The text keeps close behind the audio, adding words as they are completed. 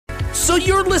So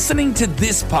you're listening to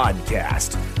this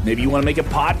podcast. Maybe you want to make a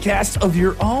podcast of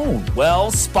your own.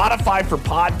 Well, Spotify for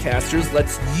Podcasters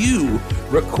lets you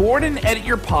record and edit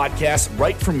your podcast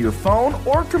right from your phone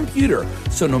or computer.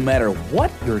 So no matter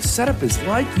what your setup is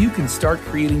like, you can start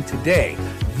creating today.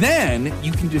 Then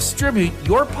you can distribute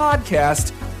your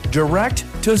podcast direct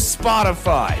to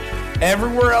Spotify.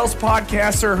 Everywhere else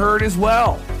podcasts are heard as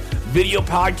well. Video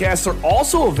podcasts are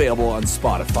also available on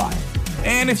Spotify.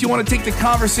 And if you want to take the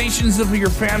conversations of your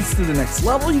fans to the next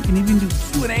level, you can even do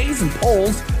Q&As and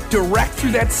polls direct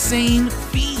through that same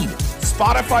feed.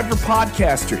 Spotify for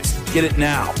Podcasters. Get it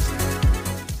now.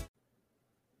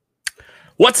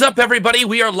 What's up, everybody?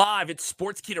 We are live at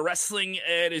Sportskeeda Wrestling.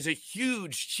 It is a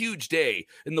huge, huge day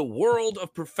in the world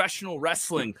of professional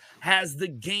wrestling. Has the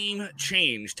game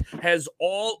changed? Has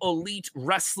All Elite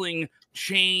Wrestling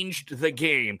changed the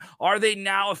game? Are they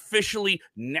now officially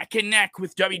neck and neck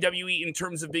with WWE in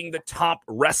terms of being the top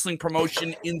wrestling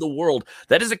promotion in the world?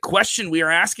 That is a question we are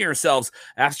asking ourselves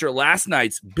after last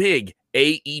night's big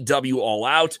AEW All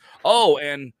Out. Oh,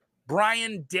 and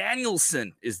Bryan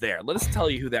Danielson is there. Let us tell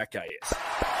you who that guy is.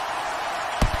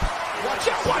 Watch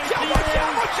out, watch out, watch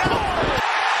out, watch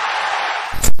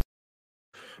out!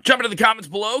 Jump into the comments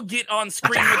below. Get on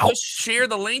screen with us. Share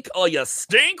the link. Oh, you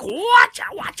stink. Watch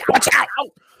out, watch out, watch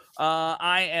out.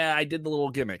 I did the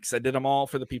little gimmicks. I did them all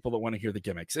for the people that want to hear the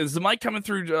gimmicks. Is the mic coming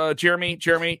through,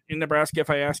 Jeremy in Nebraska, if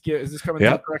I ask you? Is this coming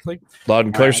through correctly? Loud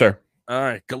and clear, sir. All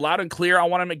right, loud and clear. I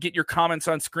want to get your comments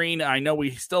on screen. I know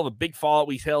we still have a big fallout.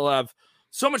 We still have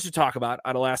so much to talk about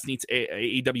out of last night's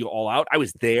AEW All Out. I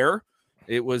was there.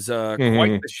 It was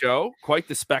quite the show, quite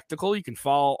the spectacle. You can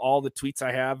follow all the tweets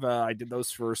I have. I did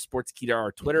those for Sportskeeda.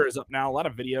 Our Twitter is up now. A lot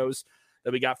of videos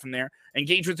that we got from there.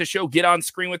 Engage with the show. Get on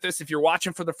screen with us. If you're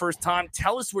watching for the first time,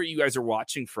 tell us where you guys are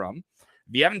watching from.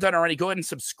 If you haven't done already, go ahead and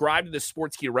subscribe to the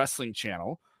Sportskeeda Wrestling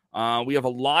channel. We have a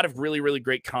lot of really, really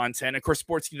great content. Of course,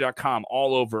 Sportskeeda.com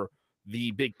all over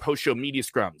the big post-show media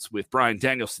scrums with Bryan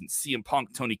Danielson, CM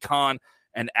Punk, Tony Khan,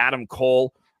 and Adam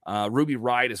Cole. Ruby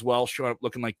Riott as well, showing up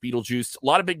looking like Beetlejuice. A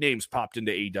lot of big names popped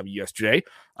into AEW yesterday.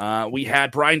 We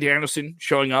had Bryan Danielson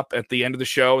showing up at the end of the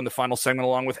show in the final segment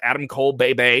along with Adam Cole,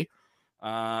 Bebe.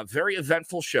 Very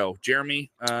eventful show.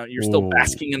 Jeremy, you're still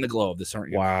basking in the glow of this,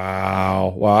 aren't you? Wow.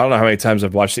 I don't know how many times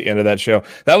I've watched the end of that show.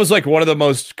 That was like one of the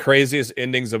most craziest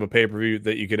endings of a pay-per-view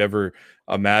that you could ever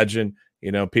imagine.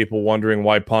 You know, people wondering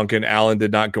why Punk and Allen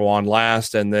did not go on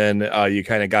last. And then you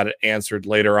kind of got it answered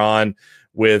later on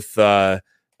with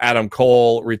Adam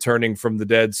Cole returning from the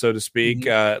dead, so to speak.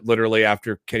 Literally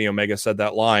after Kenny Omega said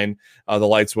that line, the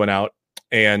lights went out.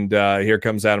 And here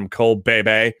comes Adam Cole,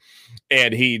 baby.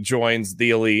 And he joins the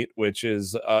Elite, which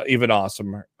is even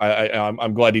awesome.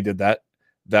 I'm glad he did that.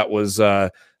 That was,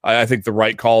 I think, the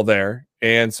right call there.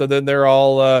 And so then they're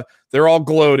all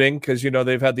gloating because, you know,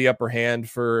 they've had the upper hand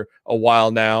for a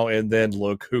while now. And then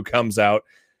look who comes out,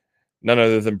 none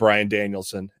other than Bryan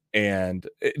Danielson. And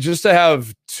just to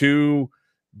have two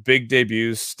big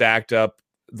debuts stacked up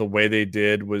the way they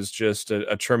did was just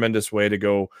a tremendous way to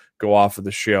go off of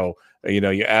the show. You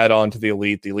know, you add on to the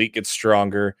Elite gets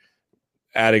stronger,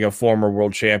 adding a former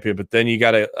world champion, but then you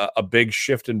got a big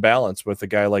shift in balance with a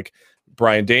guy like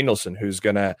Bryan Danielson, who's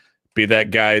going to be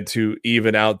that guy to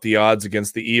even out the odds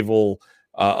against the evil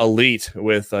Elite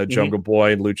with Jungle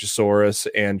Boy and Luchasaurus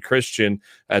and Christian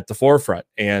at the forefront.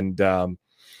 And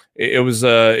it was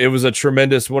a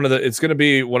tremendous it's going to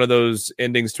be one of those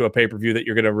endings to a pay-per-view that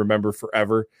you're going to remember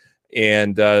forever.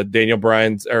 And Bryan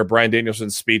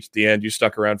Danielson's speech at the end, you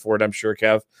stuck around for it, I'm sure,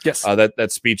 Kev. Yes.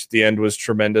 That speech at the end was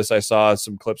tremendous. I saw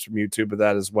some clips from YouTube of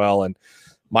that as well. And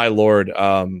my Lord,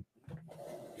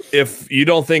 if you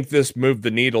don't think this moved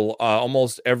the needle,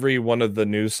 almost every one of the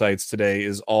news sites today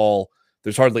is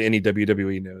there's hardly any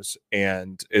WWE news,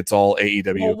 and it's all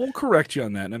AEW. Well, we'll correct you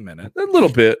on that in a minute. A little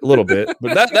bit.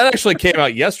 But that actually came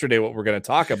out yesterday, what we're going to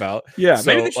talk about. Yeah,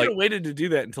 so, maybe they should have waited to do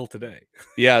that until today.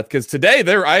 Yeah, because today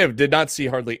did not see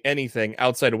hardly anything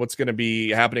outside of what's going to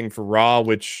be happening for Raw,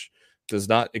 which does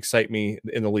not excite me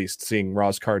in the least, seeing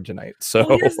Raw's card tonight.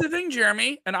 So here's the thing,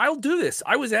 Jeremy, and I'll do this.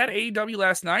 I was at AEW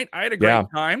last night. I had a great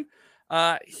time.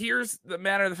 Here's the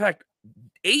matter of the fact.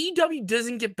 AEW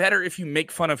doesn't get better if you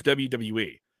make fun of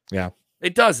WWE. Yeah.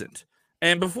 It doesn't.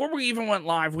 And before we even went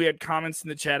live, we had comments in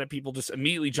the chat of people just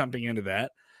immediately jumping into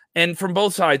that. And from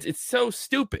both sides, it's so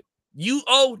stupid. You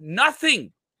owe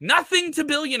nothing to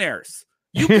billionaires.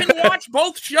 You can watch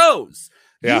both shows.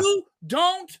 Yeah. You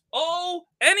don't owe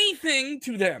anything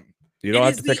to them. You don't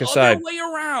have to pick a side. Way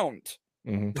around.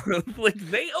 Mm-hmm. Like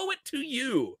they owe it to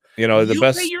you. You know, the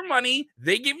best. You pay your money,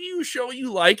 they give you a show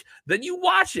you like, then you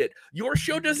watch it. Your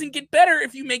show doesn't get better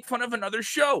if you make fun of another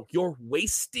show. You're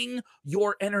wasting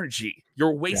your energy.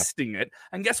 You're wasting it.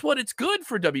 And guess what? It's good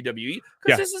for WWE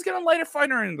because this is going to light a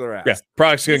fire under their ass. Yeah,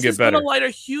 product's going to get better. This is going to light a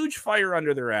huge fire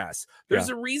under their ass. There's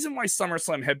a reason why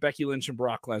SummerSlam had Becky Lynch and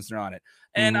Brock Lesnar on it.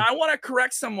 And I want to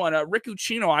correct someone. Rick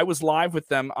Ucchino, I was live with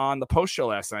them on the post show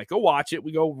last night. Go watch it.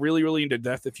 We go really, really into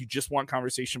depth if you just want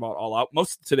conversation about All Out.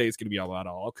 Most of today is going to be All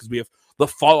Out because we have the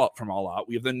fallout from All Out.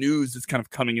 We have the news that's kind of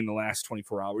coming in the last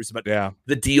 24 hours about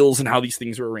the deals and how these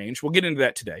things are arranged. We'll get into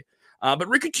that today. But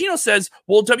Rick Ucchino says,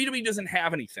 well, WWE doesn't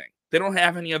have anything. They don't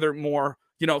have any other more,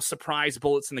 surprise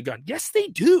bullets in the gun. Yes, they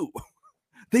do.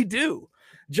 They do.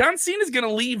 John Cena is going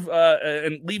to leave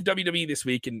WWE this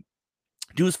week and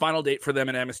do his final date for them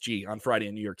at MSG on Friday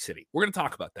in New York City. We're going to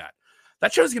talk about that.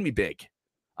 That show is going to be big.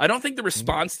 I don't think the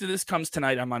response to this comes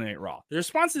tonight on Monday Night Raw. The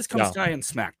response to this comes tonight on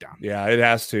SmackDown. Yeah, it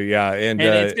has to. Yeah. And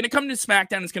it's going to come to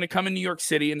SmackDown. It's going to come in New York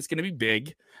City, and it's going to be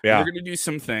big. Yeah. We're going to do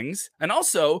some things. And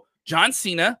also, John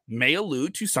Cena may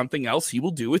allude to something else he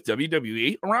will do with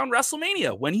WWE around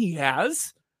WrestleMania when he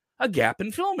has a gap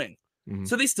in filming.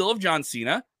 So they still have John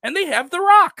Cena, and they have The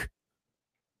Rock.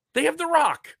 They have The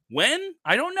Rock. When?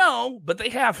 I don't know, but they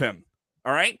have him.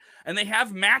 All right? And they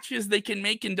have matches they can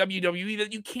make in WWE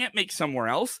that you can't make somewhere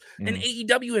else. And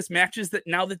AEW has matches that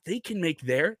now that they can make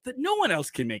there that no one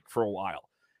else can make for a while.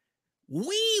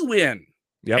 We win.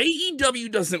 Yep.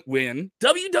 AEW doesn't win.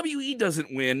 WWE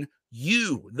doesn't win.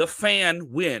 You, the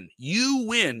fan, win. You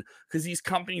win because these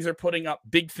companies are putting up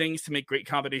big things to make great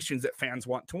combinations that fans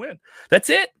want to win. That's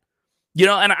it.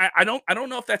 And I don't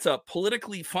know if that's a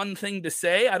politically fun thing to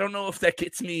say. I don't know if that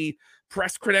gets me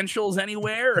press credentials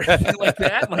anywhere or anything like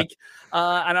that.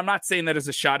 And I'm not saying that as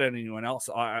a shot at anyone else.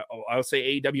 I'll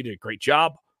say AEW did a great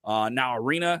job. Now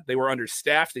Arena, they were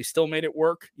understaffed. They still made it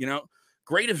work.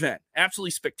 Great event,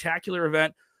 absolutely spectacular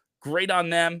event. Great on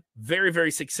them. Very,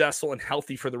 very successful and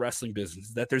healthy for the wrestling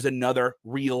business that there's another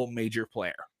real major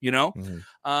player,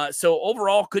 So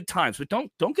overall, good times, but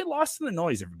don't get lost in the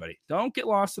noise, everybody. Don't get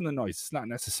lost in the noise. It's not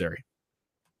necessary.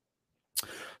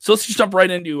 So let's just jump right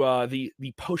into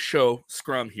the post-show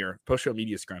scrum here, post-show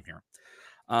media scrum here.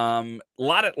 A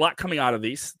lot coming out of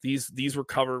these. These were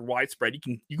covered widespread.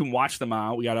 You can watch them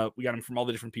out. We got them from all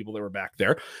the different people that were back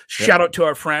there. Shout out to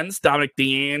our friends Dominic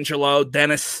D'Angelo,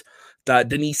 Denise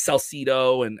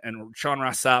Salcido, and Sean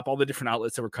Rossap, all the different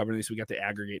outlets that were covering this. We got to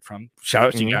aggregate from. Shout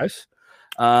out to you guys.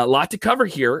 A lot to cover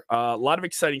here. A lot of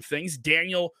exciting things.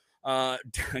 Daniel, I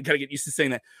gotta get used to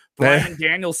saying that. Bryan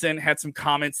Danielson had some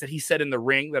comments that he said in the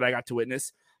ring that I got to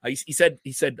witness. He said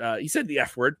the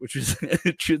F word, which was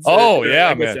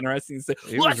man, interesting to say.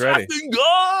 He was ready.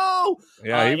 Go!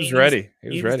 Yeah, he was ready.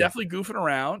 He was definitely goofing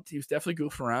around.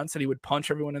 Said he would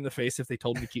punch everyone in the face if they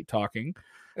told him to keep talking.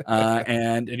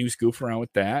 And he was goofing around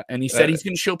with that. And he said he's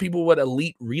going to show people what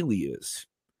elite really is.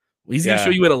 He's going to show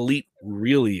you what elite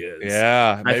really is.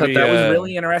 Yeah, I thought that was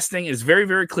really interesting. It's very,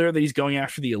 very clear that he's going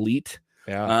after the elite.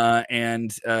 Yeah,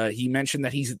 and he mentioned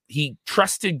that he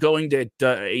trusted going to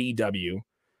AEW.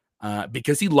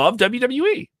 Because he loved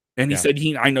WWE. And he said,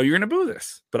 I know you're going to boo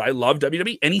this, but I love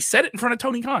WWE. And he said it in front of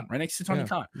Tony Khan, right next to Tony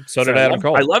Khan. So did Adam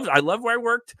Cole. I love where I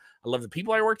worked. I love the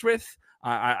people I worked with.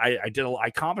 I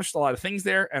accomplished a lot of things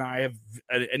there. And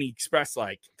he expressed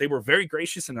they were very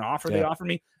gracious in an offer they offered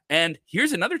me. And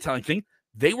here's another telling thing.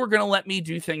 They were going to let me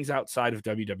do things outside of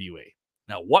WWE.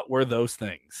 Now, what were those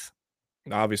things?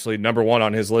 Obviously, number one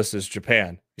on his list is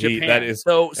Japan. That is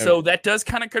so that does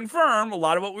kind of confirm a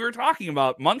lot of what we were talking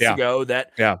about months ago,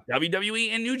 that WWE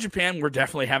and New Japan were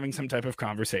definitely having some type of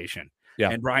conversation.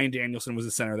 Yeah. And Bryan Danielson was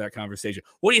the center of that conversation.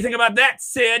 What do you think about that,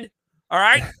 Sid? All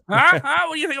right.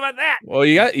 What do you think about that? Well,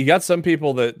 you got some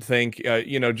people that think,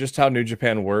 just how New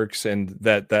Japan works, and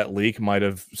that leak might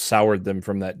have soured them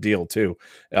from that deal too,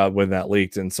 when that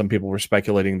leaked. And some people were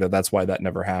speculating that that's why that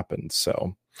never happened.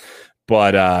 So,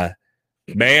 but,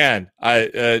 man,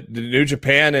 New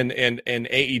Japan and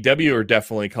AEW are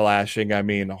definitely clashing. I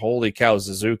mean, holy cow,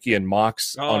 Suzuki and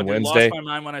Mox on Wednesday. Lost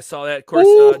my mind when I saw that. Of course,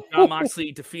 Jon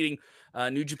Moxley defeating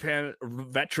New Japan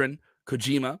veteran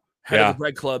Kojima, head of the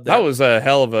Red Club. That was a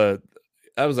hell of a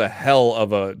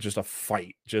just a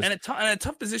fight. And a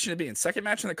tough position to be in. Second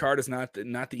match on the card is not the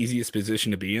easiest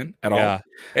position to be in at all.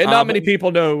 And not many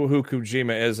people know who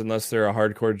Kojima is unless they're a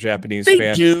hardcore Japanese fan.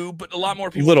 They do, but a lot more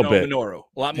people know Minoru.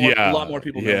 A lot more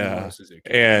people know Minoru Suzuki.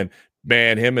 And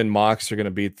man, him and Mox are going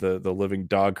to beat the living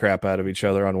dog crap out of each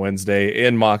other on Wednesday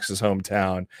in Mox's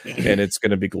hometown, and it's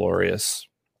going to be glorious.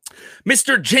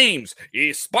 Mr. James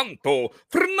Espanto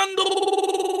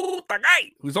Fernando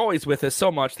guy who's always with us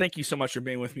so much. Thank you so much for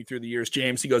being with me through the years,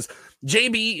 James. He goes,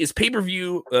 JB is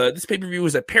pay-per-view. This pay-per-view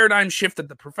is a paradigm shift that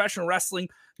the professional wrestling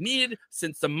needed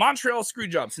since the Montreal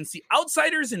Screwjob, since the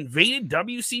Outsiders invaded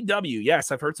WCW.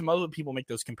 Yes, I've heard some other people make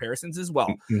those comparisons as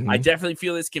well. I definitely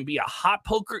feel this can be a hot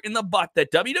poker in the butt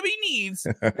that WWE needs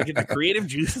to get the creative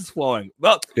juices flowing.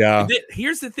 Well,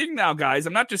 here's the thing now, guys.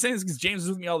 I'm not just saying this because James is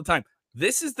with me all the time.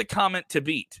 This is the comment to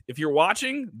beat. If you're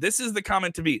watching, this is the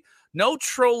comment to beat. No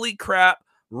trolley crap,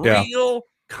 real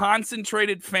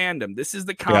concentrated fandom. This is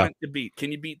the comment to beat.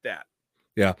 Can you beat that?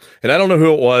 Yeah. And I don't know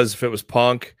who it was, if it was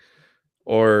Punk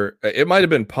or it might have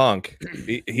been Punk.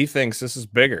 He thinks this is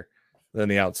bigger than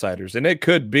the Outsiders. And it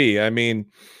could be. I mean,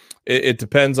 it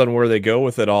depends on where they go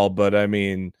with it all. But I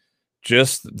mean,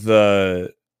 just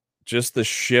the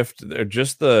shift or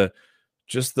just the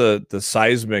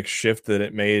seismic shift that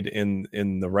it made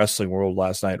in the wrestling world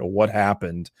last night, or what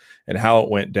happened and how it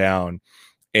went down,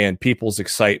 and people's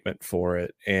excitement for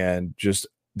it, and just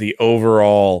the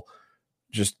overall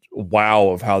just wow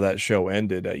of how that show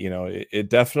ended. It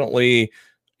definitely,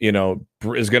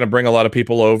 is going to bring a lot of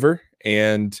people over.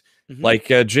 And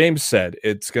like James said,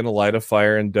 it's going to light a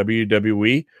fire in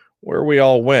WWE where we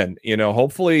all win.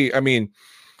 Hopefully, I mean,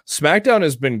 SmackDown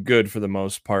has been good for the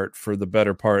most part, for the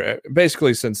better part,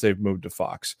 basically since they've moved to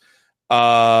Fox.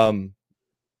 Raw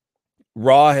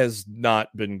has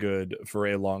not been good for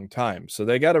a long time, so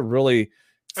they got to really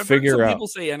figure out. People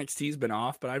say NXT's been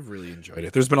off, but I've really enjoyed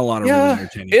it. There's been a lot of really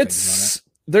entertaining things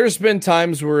on it. There's been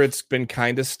times where it's been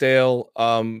kind of stale.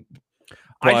 I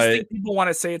just think people want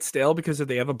to say it's stale because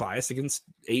they have a bias against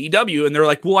AEW, and they're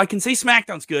like, "Well, I can say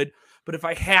SmackDown's good, but if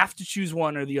I have to choose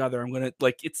one or the other, I'm gonna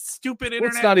it's stupid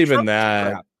internet." It's not even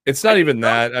that. Crap. It's not even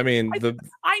that. I mean,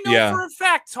 I know for a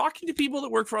fact, talking to people that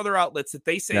work for other outlets, that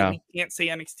they say we can't say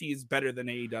NXT is better than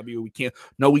AEW. We can't.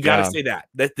 No, we got to say that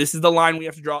this is the line we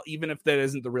have to draw, even if that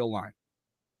isn't the real line.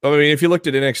 I mean, if you looked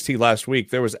at NXT last week,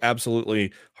 there was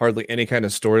absolutely hardly any kind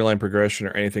of storyline progression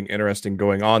or anything interesting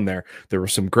going on there. There were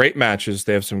some great matches.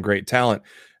 They have some great talent.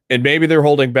 And maybe they're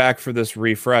holding back for this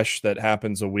refresh that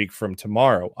happens a week from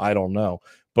tomorrow. I don't know.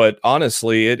 But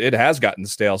honestly, it has gotten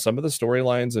stale. Some of the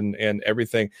storylines and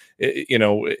everything,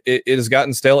 it has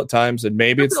gotten stale at times. And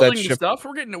maybe it's that shift. Stuff.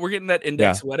 We're getting that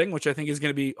index wedding, which I think is going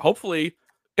to be hopefully.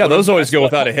 Yeah, those always go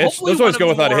without a hitch. Those always go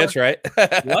without a hitch, right?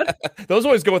 What? Those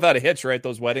always go without a hitch, right?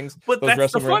 Those weddings. But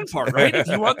that's the fun part, right? If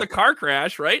you want the car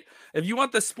crash, right? If you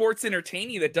want the sports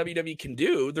entertaining that WWE can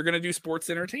do, they're going to do sports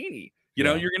entertaining.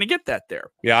 You're going to get that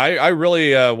there. Yeah, I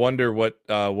really wonder what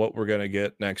we're going to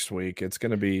get next week. It's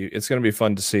going to be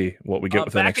fun to see what we get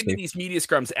with back NXT. Into these media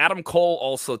scrums. Adam Cole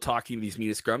also talking to these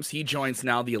media scrums. He joins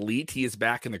now the Elite. He is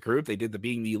back in the group. They did the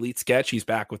Being the Elite sketch. He's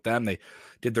back with them. They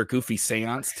did their goofy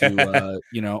seance to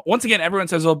once again, everyone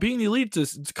says, "Oh, Being the Elite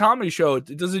it's a comedy show.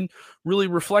 It doesn't really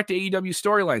reflect AEW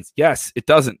storylines." Yes, it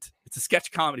doesn't. It's a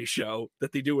sketch comedy show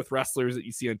that they do with wrestlers that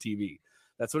you see on TV.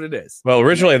 That's what it is. Well,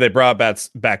 originally they brought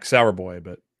back Sour Boy,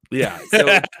 but it's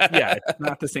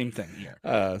not the same thing here.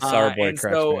 Sour Boy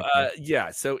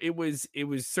cracks. So it was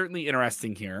certainly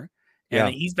interesting here.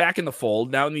 And he's back in the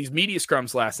fold. Now in these media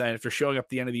scrums last night, after showing up at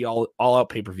the end of the All Out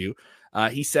pay-per-view,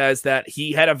 he says that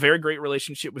he had a very great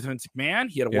relationship with Vince McMahon.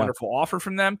 He had a wonderful offer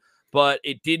from them, but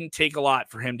it didn't take a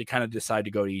lot for him to kind of decide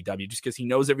to go to AEW just because he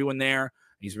knows everyone there.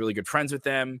 He's really good friends with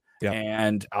them,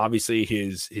 and obviously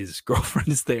his girlfriend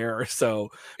is there. So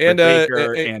and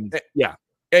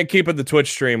keeping the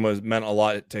Twitch stream meant a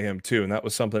lot to him too, and that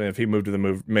was something. If he moved to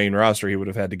the main roster, he would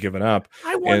have had to given up.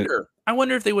 I wonder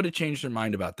if they would have changed their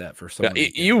mind about that for some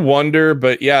reason. You wonder,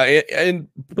 but we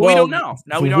don't know.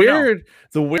 Now we don't know.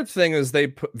 The weird thing is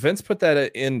Vince put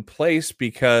that in place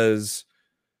because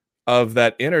of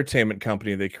that entertainment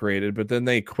company they created, but then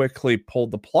they quickly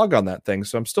pulled the plug on that thing.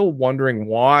 So I'm still wondering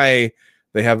why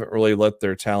they haven't really let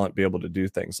their talent be able to do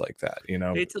things like that.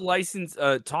 It's a license.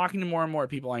 Talking to more and more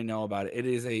people I know about it, it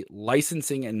is a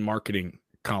licensing and marketing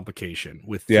complication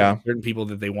with certain people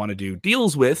that they want to do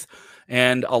deals with,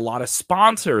 and a lot of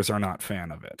sponsors are not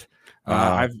fan of it.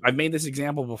 I've made this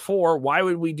example before. Why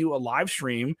would we do a live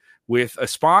stream with a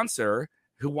sponsor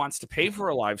who wants to pay for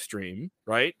a live stream,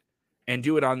 right? And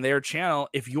do it on their channel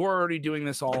if you're already doing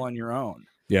this all on your own.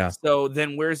 Yeah. So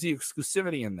then where's the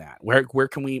exclusivity in that? Where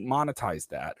can we monetize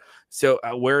that? So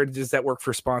where does that work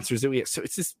for sponsors? So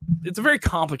it's a very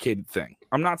complicated thing.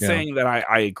 I'm not saying that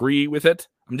I agree with it.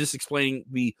 I'm just explaining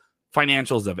the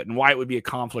financials of it and why it would be a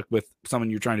conflict with someone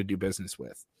you're trying to do business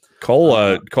with.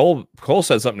 Cole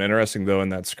said something interesting though in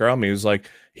that scrum. He was like,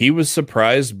 he was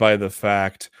surprised by the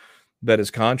fact that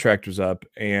his contract was up,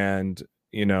 and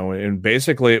and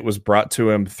basically it was brought to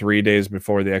him 3 days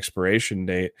before the expiration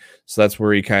date. So that's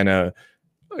where he kind of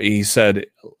he said,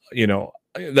 you know,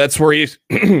 that's where he's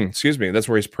excuse me, that's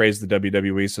where he's praised the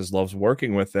WWE, says loves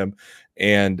working with them.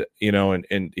 And, you know,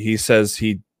 and he says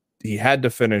he had to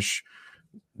finish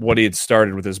what he had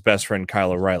started with his best friend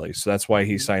Kyle O'Reilly. So that's why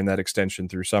he signed that extension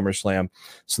through SummerSlam,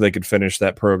 so they could finish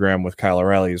that program with Kyle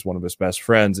O'Reilly as one of his best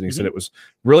friends. And he said it was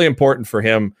really important for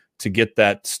him to get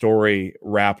that story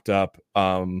wrapped up.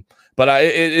 But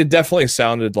it definitely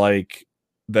sounded like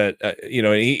that, you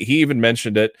know, he even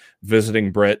mentioned it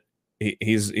visiting Britt.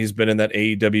 He's been in that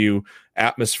AEW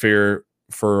atmosphere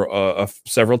for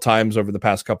several times over the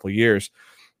past couple of years.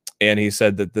 And he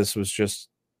said that this was just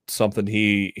something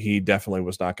he definitely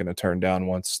was not going to turn down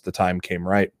once the time came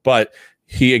right. But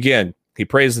he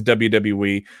praised the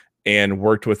WWE and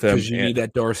worked with them. Because you need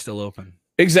that door still open.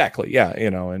 Exactly. Yeah. You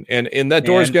know, and that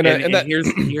door is going to, and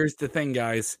here's the thing,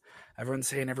 guys. Everyone's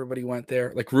saying everybody went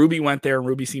there. Like Ruby went there, and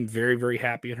Ruby seemed very, very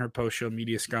happy in her post-show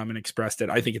media scrum and expressed it.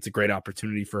 I think it's a great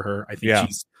opportunity for her. I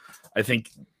think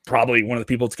probably one of the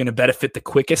people that's going to benefit the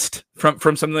quickest from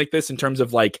something like this in terms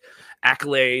of like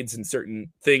accolades and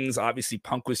certain things. Obviously,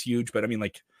 Punk was huge, but I mean,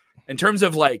 like in terms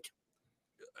of like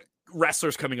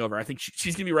wrestlers coming over, I think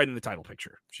she's going to be right in the title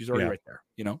picture. She's already right there.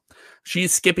 You know,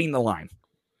 she's skipping the line,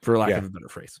 for lack of a better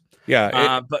phrase.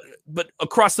 Yeah. But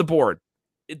across the board,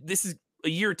 this is a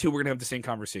year or two, we're going to have the same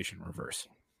conversation in reverse.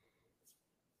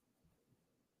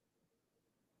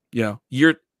 You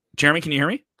know, Jeremy, can you hear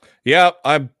me? Yeah,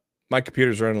 my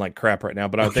computer's running like crap right now,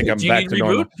 but I think I'm back to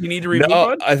normal. Do you need to reboot?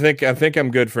 No, I think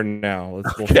I'm good for now.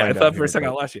 We'll find I thought for a second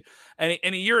I lost you. And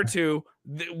in a year or two,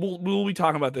 we'll be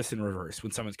talking about this in reverse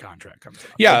when someone's contract comes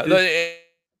out. Yeah,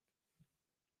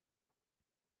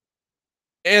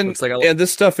 and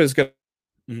this stuff is going.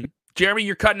 Mm-hmm. Jeremy,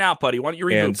 you're cutting out, buddy. Why don't you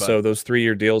reboot? And so those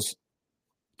 3-year deals.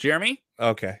 Jeremy?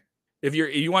 Okay. If you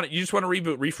just want to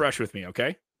reboot, refresh with me,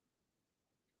 okay?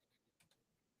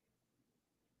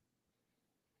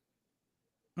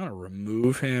 I'm going to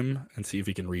remove him and see if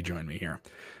he can rejoin me here.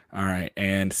 All right,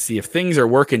 and see if things are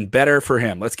working better for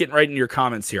him. Let's get right into your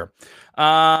comments here.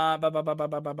 A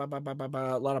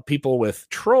lot of people with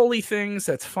trolley things.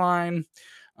 That's fine.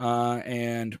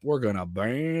 And we're going to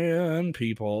ban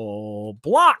people.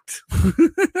 Blocked.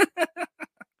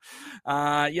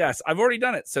 Yes, I've already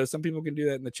done it, so some people can do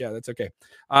that in the chat. That's okay.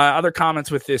 Other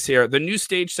comments with this here. The new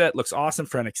stage set looks awesome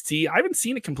for NXT. I haven't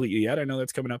seen it completely yet. I know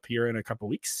that's coming up here in a couple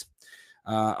weeks.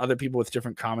 Other people with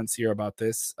different comments here about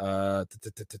this,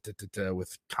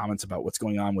 with comments about what's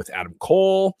going on with Adam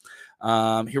Cole.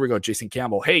 Here we go. Jason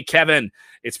Campbell. Hey, Kevin,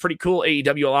 it's pretty cool.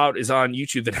 AEW All Out is on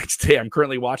YouTube the next day. I'm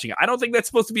currently watching it. I don't think that's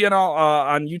supposed to be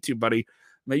on YouTube, buddy.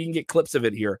 Maybe you can get clips of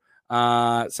it here.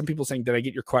 Some people saying, did I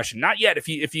get your question? Not yet.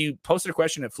 If you posted a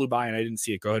question, it flew by and I didn't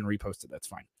see it. Go ahead and repost it. That's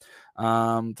fine.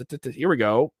 Here we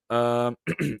go.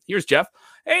 Here's Jeff.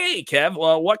 Hey, Kev.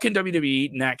 Well, what can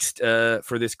WWE next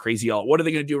for this crazy all? What are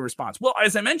they going to do in response? Well,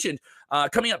 as I mentioned,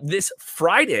 coming up this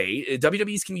Friday,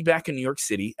 WWE is going to be back in New York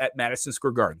City at Madison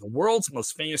Square Garden, the world's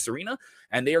most famous arena,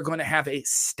 and they are going to have a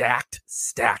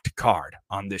stacked card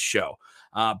on this show.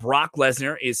 Brock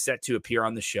Lesnar is set to appear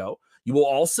on the show. You will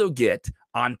also get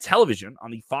on television, on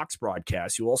the Fox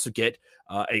broadcast, you will also get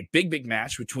a big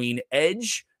match between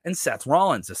Edge and Seth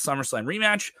Rollins, a SummerSlam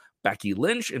rematch. Becky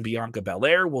Lynch and Bianca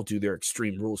Belair will do their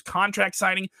Extreme Rules contract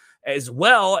signing, as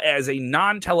well as a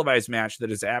non-televised match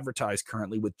that is advertised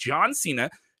currently with John Cena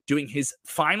doing his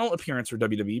final appearance for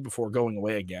WWE before going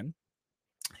away again.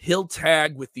 He'll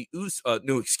tag with the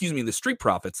the Street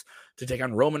Profits to take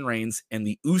on Roman Reigns and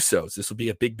the Usos. This will be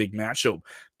a big match. So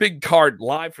big card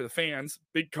live for the fans,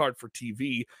 big card for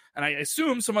TV, and I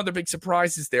assume some other big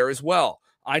surprises there as well.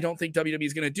 I don't think WWE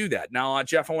is going to do that. Now,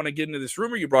 Jeff, I want to get into this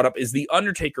rumor you brought up, is The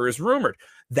Undertaker is rumored.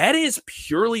 That is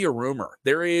purely a rumor.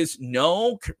 There is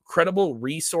no credible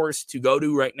resource to go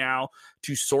to right now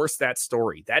to source that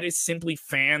story. That is simply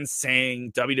fans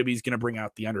saying WWE is going to bring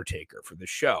out The Undertaker for the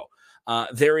show.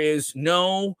 There is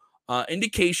no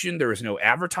indication. There is no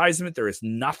advertisement. There is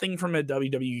nothing from a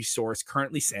WWE source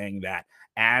currently saying that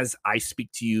as I speak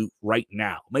to you right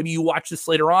now. Maybe you watch this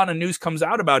later on and news comes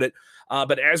out about it.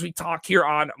 But as we talk here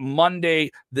on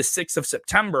Monday, the 6th of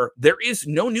September, there is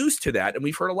no news to that. And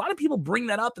we've heard a lot of people bring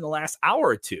that up in the last hour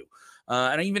or two.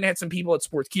 And I even had some people at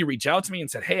Sportskeeda reach out to me and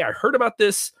said, hey, I heard about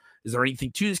this. Is there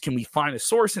anything to this? Can we find a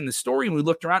source in the story? And we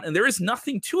looked around and there is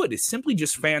nothing to it. It's simply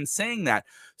just fans saying that.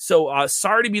 So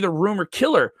sorry to be the rumor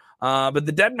killer, but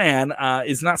the dead man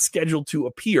is not scheduled to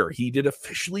appear. He did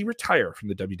officially retire from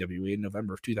the WWE in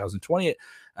November of 2020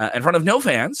 in front of no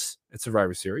fans at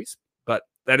Survivor Series. But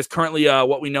that is currently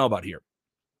what we know about here.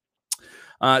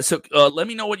 So let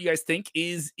me know what you guys think.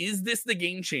 Is this the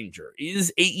game changer?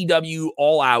 Is AEW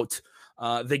All Out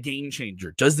the game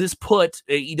changer? Does this put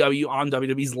AEW on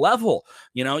WWE's level?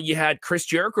 You had Chris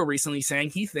Jericho recently saying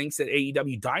he thinks that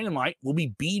AEW Dynamite will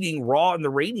be beating Raw in the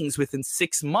ratings within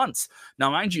 6 months.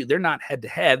 Now, mind you, they're not head to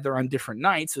head. They're on different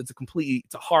nights. So it's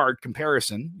a hard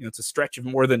comparison. It's a stretch of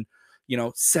more than,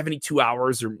 72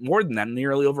 hours or more than that,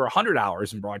 nearly over 100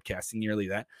 hours in broadcasting, nearly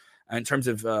that in terms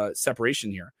of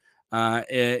separation here.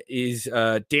 Is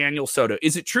Daniel Soto.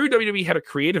 Is it true WWE had a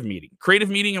creative meeting? Creative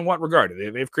meeting in what regard?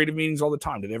 They have creative meetings all the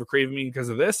time. Do they have a creative meeting because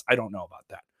of this? I don't know about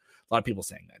that. A lot of people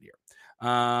saying that here.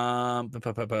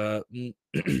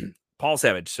 Paul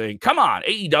Savage saying, come on,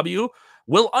 AEW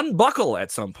will unbuckle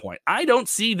at some point. I don't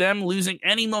see them losing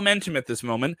any momentum at this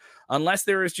moment unless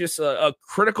there is just a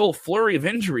critical flurry of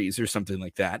injuries or something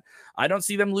like that. I don't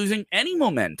see them losing any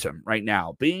momentum right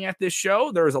now. Being at this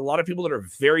show, there's a lot of people that are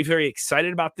very, very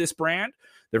excited about this brand.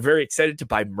 They're very excited to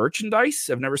buy merchandise.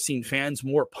 I've never seen fans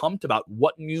more pumped about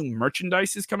what new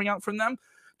merchandise is coming out from them.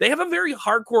 They have a very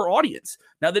hardcore audience.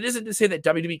 Now, that isn't to say that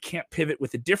WWE can't pivot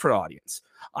with a different audience.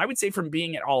 I would say from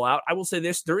being at All Out, I will say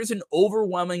this, there is an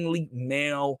overwhelmingly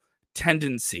male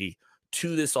tendency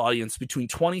to this audience between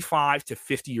 25 to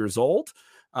 50 years old,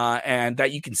 and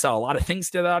that you can sell a lot of things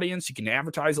to that audience. You can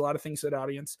advertise a lot of things to that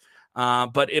audience,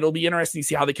 but it'll be interesting to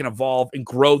see how they can evolve and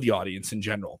grow the audience in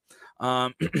general.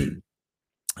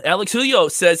 Alex Julio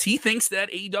says he thinks that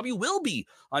AEW will be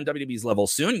on WWE's level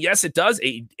soon. Yes, it does.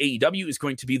 AEW is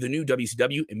going to be the new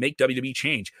WCW and make WWE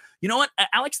change. You know what,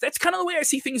 Alex? That's kind of the way I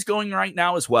see things going right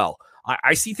now as well.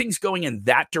 I see things going in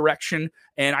that direction,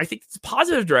 and I think it's a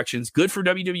positive direction. It's good for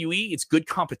WWE. It's good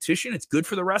competition. It's good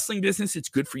for the wrestling business. It's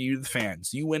good for you, the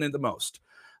fans. You win it the most.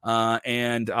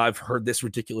 And I've heard this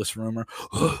ridiculous rumor.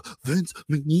 Vince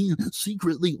McMahon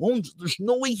secretly owns. There's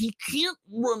no way he can't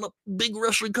run a big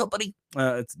wrestling company.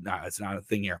 It's not a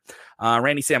thing here.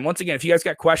 Randy Sam, once again, if you guys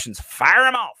got questions, fire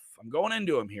them off. I'm going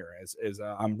into them here as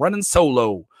I'm running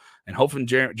solo, and hoping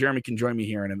Jeremy can join me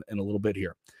here in a little bit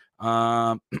here.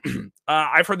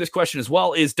 I've heard this question as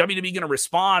well. Is WWE going to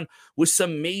respond with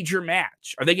some major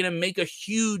match? Are they going to make a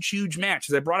huge match?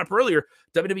 As I brought up earlier,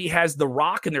 WWE has The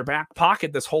Rock in their back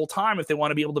pocket this whole time if they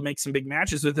want to be able to make some big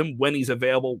matches with him when he's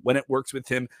available, when it works with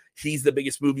him. He's the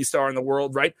biggest movie star in the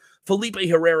world, right? Felipe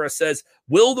Herrera says,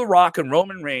 will The Rock and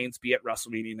Roman Reigns be at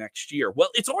WrestleMania next year? Well,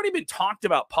 it's already been talked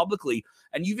about publicly,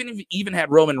 and you've even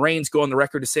had Roman Reigns go on the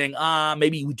record as saying,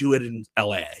 maybe we do it in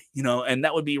LA, and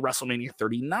that would be WrestleMania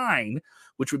 39,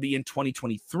 which would be in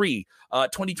 2023.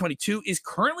 2022 is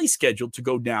currently scheduled to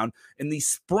go down in the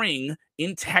spring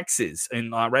in Texas,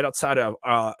 and right outside of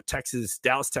Texas,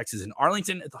 Dallas, Texas, in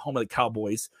Arlington at the home of the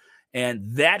Cowboys. And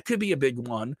that could be a big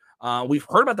one. We've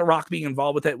heard about The Rock being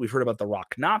involved with it. We've heard about The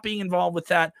Rock not being involved with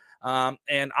that.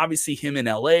 And obviously him in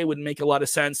LA would make a lot of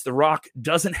sense. The Rock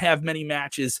doesn't have many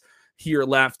matches here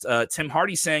left. Tim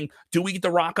Hardy saying, do we get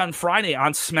The Rock on Friday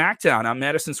on SmackDown on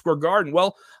Madison Square Garden?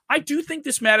 Well, I do think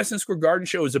this Madison Square Garden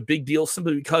show is a big deal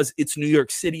simply because it's New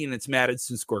York City and it's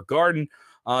Madison Square Garden.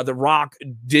 The Rock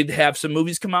did have some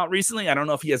movies come out recently. I don't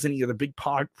know if he has any other big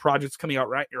projects coming out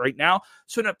right now.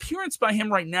 So an appearance by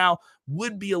him right now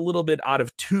would be a little bit out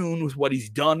of tune with what he's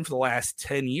done for the last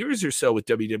 10 years or so with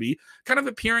WWE, kind of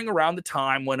appearing around the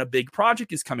time when a big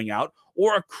project is coming out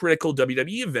or a critical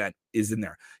WWE event is in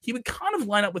there. He would kind of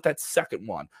line up with that second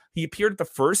one. He appeared at the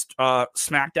first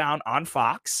SmackDown on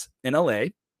Fox in LA.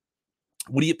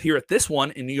 Would he appear at this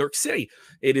one in New York City?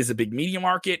 It is a big media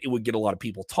market. It would get a lot of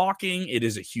people talking. It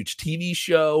is a huge TV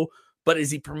show. But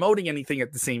is he promoting anything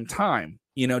at the same time?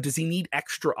 Does he need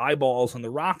extra eyeballs on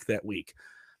The Rock that week?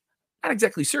 Not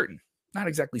exactly certain. Not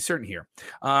exactly certain here.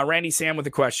 Randy Sam with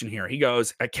a question here. He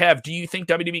goes, Kev, do you think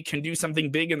WWE can do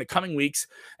something big in the coming weeks?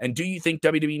 And do you think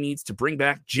WWE needs to bring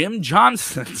back Jim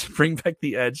Johnson to bring back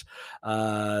the Edge,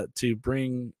 to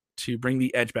bring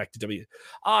the Edge back to WWE?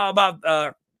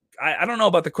 I don't know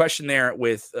about the question there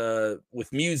with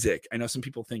music. I know some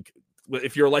people think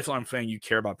if you're a lifelong fan, you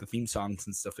care about the theme songs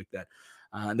and stuff like that.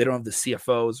 They don't have the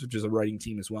CFOs, which is a writing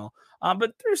team as well.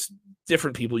 But there's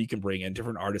different people you can bring in,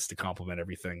 different artists to complement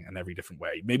everything in every different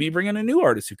way. Maybe bring in a new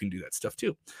artist who can do that stuff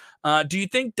too. Do you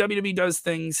think WWE does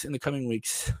things in the coming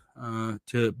weeks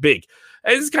to big?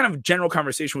 And this is kind of a general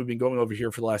conversation we've been going over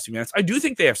here for the last few minutes. I do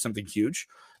think they have something huge.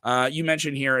 You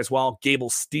mentioned here as well,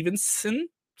 Gable Steveson,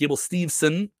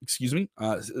 excuse me.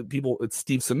 It's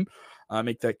Steveson.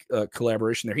 Make that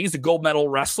collaboration there. He's a gold medal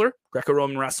wrestler,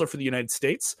 Greco-Roman wrestler for the United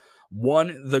States.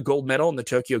 Won the gold medal in the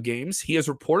Tokyo Games. He has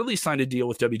reportedly signed a deal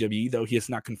with WWE, though he has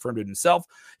not confirmed it himself.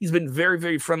 He's been very,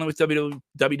 very friendly with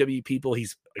WWE people.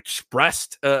 He's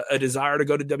expressed a desire to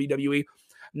go to WWE.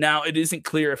 Now, it isn't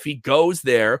clear if he goes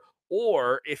there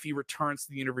or if he returns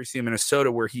to the University of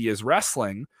Minnesota where he is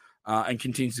wrestling. and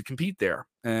continues to compete there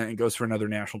and goes for another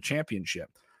national championship.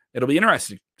 It'll be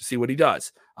interesting to see what he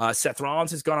does. Seth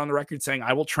Rollins has gone on the record saying,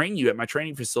 I will train you at my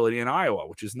training facility in Iowa,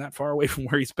 which isn't that far away from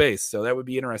where he's based. So that would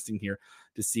be interesting here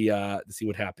to see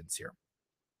what happens here.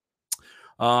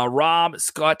 Rob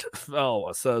Scott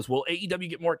says, will AEW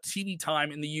get more TV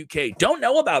time in the UK? Don't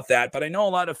know about that, but I know a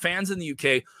lot of fans in the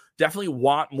UK definitely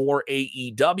want more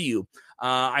AEW.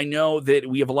 I know that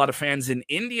we have a lot of fans in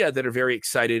India that are very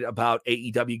excited about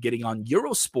AEW getting on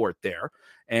Eurosport there,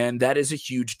 and that is a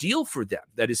huge deal for them.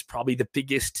 That is probably the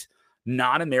biggest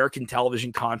non-American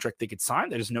television contract they could sign.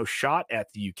 There's no shot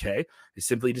at the UK. It's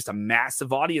simply just a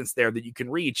massive audience there that you can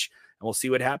reach, and we'll see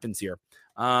what happens here.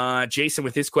 Jason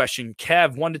with his question,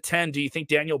 Kev, 1 to 10, do you think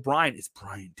Daniel Bryan is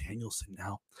Bryan Danielson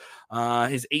now?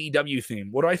 His AEW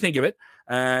theme. What do I think of it?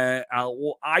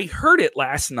 Well, I heard it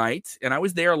last night and I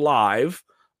was there live.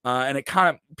 And it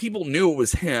kind of, people knew it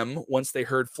was him once they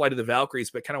heard Flight of the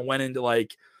Valkyries, but kind of went into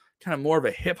like kind of more of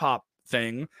a hip hop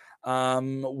thing.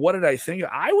 What did I think?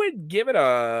 I would give it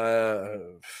a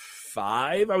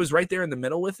 5. I was right there in the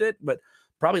middle with it, but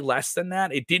probably less than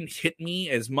that. It didn't hit me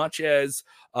as much as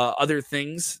other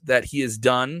things that he has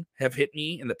done have hit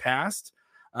me in the past.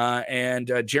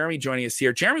 And Jeremy joining us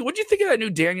here. Jeremy, what do you think of that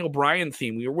new Daniel Bryan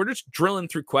theme? We're just drilling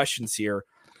through questions here.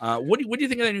 What do you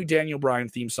think of that new Daniel Bryan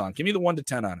theme song? Give me the 1 to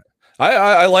 10 on it.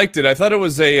 I liked it. I thought it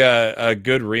was a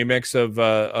good remix of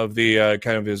the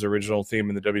kind of his original theme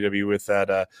in the WWE with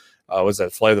that was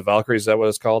that Flight of the Valkyries? Is that what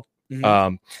it's called?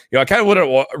 Mm-hmm. I kind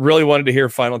of really wanted to hear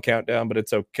Final Countdown, but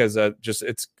it's because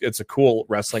it's a cool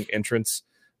wrestling entrance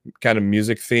kind of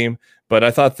music theme. But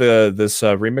I thought this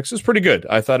remix was pretty good.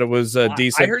 I thought it was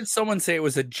decent. I heard someone say it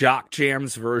was a Jock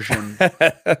Jams version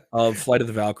of Flight of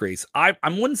the Valkyries. I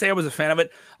wouldn't say I was a fan of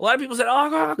it. A lot of people said,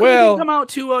 "Oh, well, come out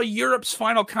to Europe's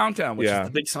Final Countdown," which is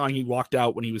the big song he walked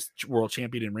out when he was world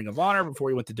champion in Ring of Honor before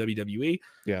he went to WWE.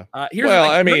 Yeah.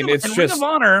 Ring of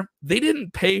Honor, they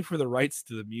didn't pay for the rights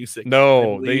to the music.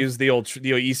 No, they used the old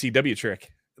ECW trick.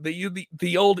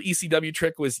 The old ECW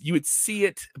trick was you would see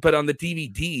it, but on the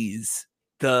DVDs,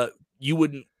 you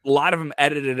wouldn't. A lot of them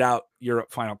edited out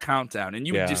Europe Final Countdown, and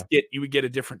you would get a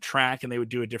different track, and they would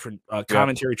do a different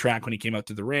commentary track when he came out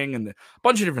to the ring, and a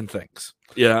bunch of different things.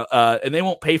 Yeah, and they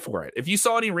won't pay for it. If you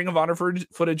saw any Ring of Honor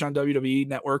footage on WWE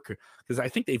Network, because I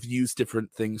think they've used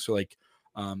different things for like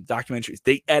documentaries,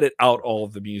 they edit out all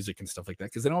of the music and stuff like that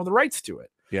because they don't have the rights to it.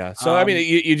 Yeah, so I mean,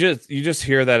 you just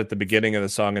hear that at the beginning of the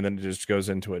song, and then it just goes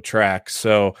into a track.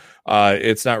 So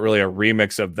it's not really a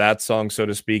remix of that song, so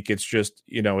to speak. It's just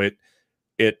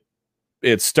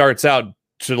it starts out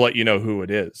to let you know who it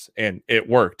is, and it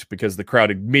worked because the crowd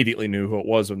immediately knew who it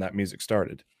was when that music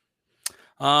started.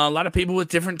 A lot of people with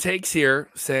different takes here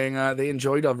saying they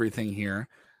enjoyed everything here.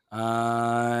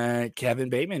 Kevin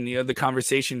Bateman, the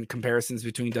conversation comparisons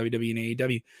between WWE and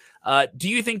AEW. Do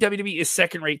you think WWE is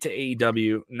second rate to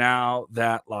AEW now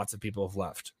that lots of people have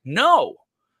left? No,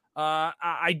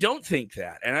 I don't think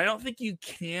that. And I don't think you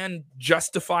can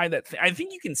justify that. I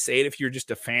think you can say it if you're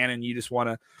just a fan and you just want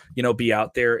to, be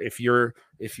out there. If you're,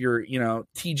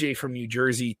 TJ from New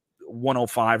Jersey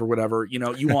 105 or whatever,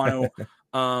 you want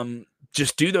to,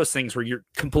 just do those things where you're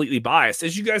completely biased.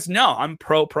 As you guys know, I'm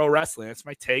pro wrestling. That's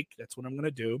my take. That's what I'm going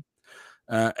to do.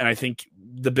 And I think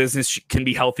the business can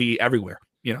be healthy everywhere.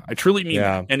 I truly mean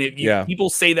that. And people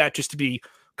say that just to be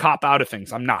cop out of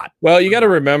things. I'm not. Well, you got to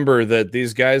remember that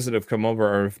these guys that have come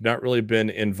over have not really been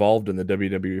involved in the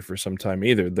WWE for some time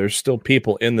either. There's still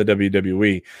people in the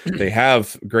WWE. They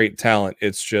have great talent.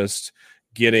 It's just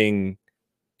getting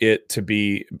it to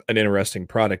be an interesting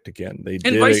product again.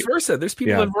 And vice versa. There's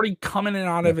people that have already come in and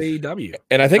out of AEW.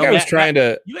 And I think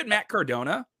you had Matt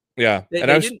Cardona. Yeah.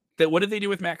 What did they do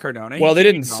with Matt Cardona? Well, they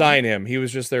didn't sign him. He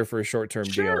was just there for a short-term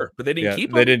deal. But they didn't keep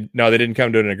him. They didn't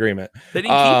come to an agreement. They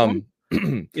didn't keep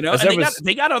him.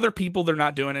 They got other people they're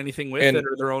not doing anything with that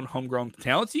are their own homegrown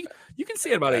talents. You can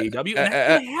say it about AEW, and that's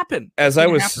going to happen.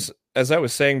 As I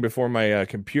was saying before, my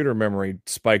computer memory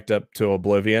spiked up to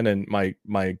oblivion, and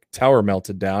my tower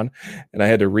melted down, and I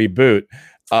had to reboot.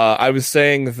 I was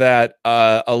saying that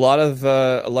a lot of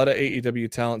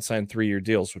AEW talent signed 3-year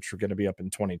deals, which are going to be up in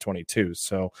 2022.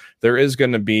 So there is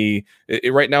going to be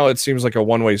right now. It seems like a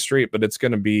one-way street, but it's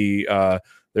going to be.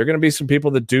 There are going to be some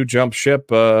people that do jump ship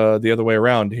the other way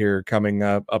around here coming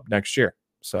up next year.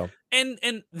 So and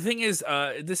the thing is,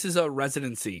 this is a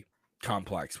residency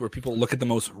complex where people look at the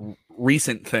most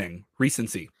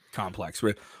recency complex.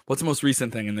 Where what's the most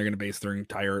recent thing, and they're going to base their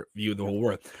entire view of the whole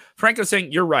world. Franco's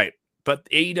saying you're right, but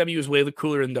AEW is way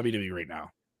cooler than WWE right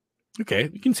now. Okay,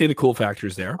 you can say the cool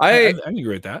factors there. I agree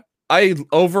with that.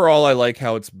 Overall I like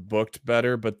how it's booked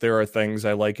better, but there are things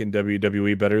I like in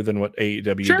WWE better than what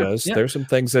AEW does. Yeah. There's some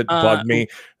things that bug me.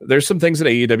 There's some things that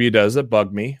AEW does that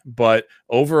bug me, but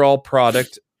overall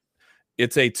product,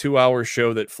 it's a 2-hour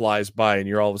show that flies by and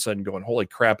you're all of a sudden going, holy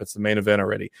crap, it's the main event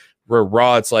already. Where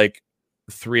Raw, it's like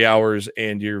 3 hours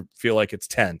and you feel like it's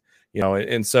 10.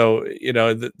 And so,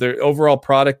 the overall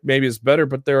product maybe is better,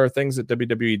 but there are things that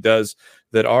WWE does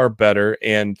that are better.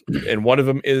 And one of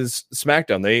them is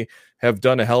SmackDown. They have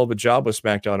done a hell of a job with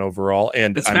SmackDown overall.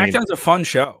 And SmackDown's a fun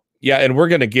show. Yeah. And we're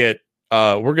going to get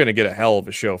a hell of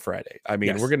a show Friday. I mean,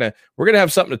 yes. we're going to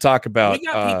have something to talk about. We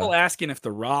got people asking if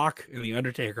The Rock and The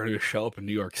Undertaker are going to show up in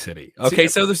New York City. Okay.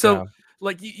 So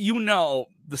like,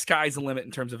 the sky's the limit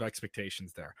in terms of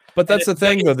expectations there. But that's the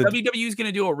thing, though. WWE is going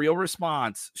to do a real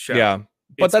response show. Yeah.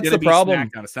 But that's the problem.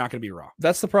 SmackDown. It's not going to be Raw.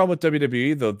 That's the problem with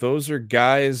WWE, though. Those are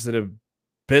guys that have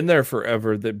been there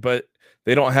forever, but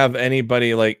they don't have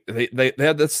anybody like they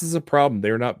have. This is a problem.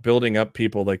 They're not building up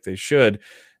people like they should.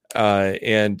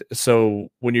 And so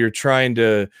when you're trying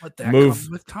to move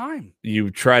with time, you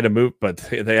try to move, but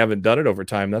they haven't done it over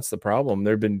time. That's the problem.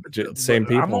 They've been the same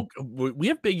people. We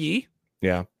have Big E.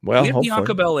 Yeah, well, we have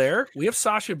Bianca Belair. We have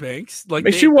Sasha Banks. Like,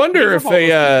 makes you wonder if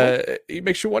it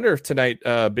makes you wonder if tonight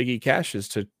Big E cashes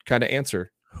to kind of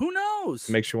answer. Who knows?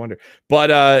 Makes you wonder. But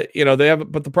they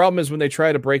have. But the problem is when they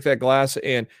try to break that glass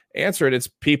and answer it, it's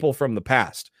people from the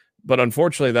past. But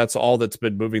unfortunately, that's all that's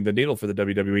been moving the needle for the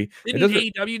WWE. Didn't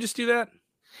AEW just do that?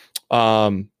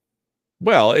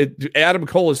 Well, Adam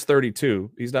Cole is 32.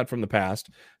 He's not from the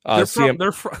past. They're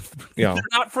not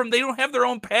from. They don't have their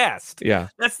own past. Yeah,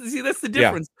 that's the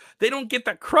difference. Yeah. They don't get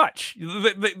that crutch.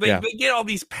 They get all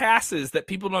these passes that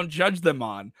people don't judge them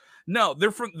on. No, they're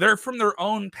from their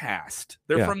own past.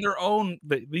 They're from their own.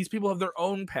 These people have their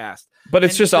own past. But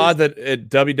it's just odd that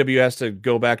WWE has to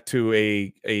go back to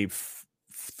a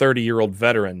 30-year-old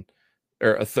veteran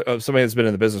or somebody that's been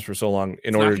in the business for so long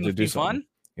in order to do something.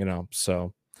 Fun?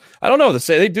 So. I don't know.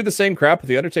 They do the same crap with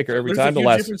the Undertaker every time. The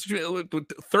last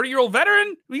 30-year-old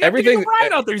veteran, we got everything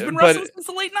Bryan out there. He's been wrestling since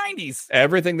the late 90s.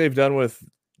 Everything they've done with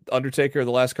Undertaker the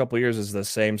last couple of years is the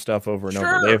same stuff over and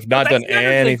over. They have not done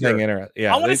anything interesting.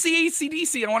 Yeah, I want to see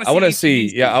ACDC. I want to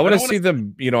see. I want to see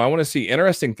them. I want to see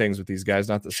interesting things with these guys,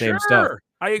 not the same stuff.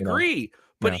 I agree.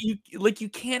 But you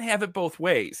can't have it both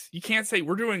ways. You can't say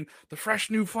we're doing the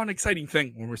fresh, new, fun, exciting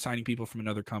thing when we're signing people from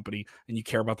another company and you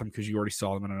care about them because you already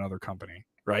saw them in another company,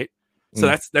 right?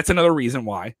 So that's another reason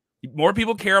why more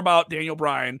people care about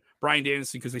Bryan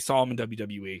Danielson because they saw him in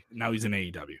WWE and now he's in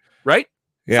AEW, right?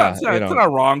 Yeah, it's not a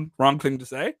wrong thing to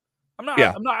say. I'm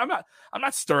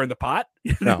not stirring the pot.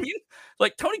 You know what I mean?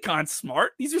 Like, Tony Khan's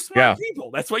smart. These are smart people.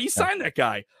 That's why you signed that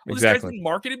guy. Well, exactly. This guy's been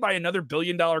marketed by another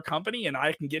billion-dollar company, and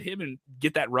I can get him and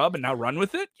get that rub and now run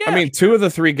with it. Yeah. I mean, 2 of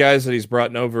the 3 guys that he's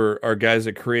brought over are guys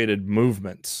that created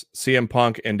movements. CM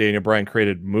Punk and Daniel Bryan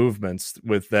created movements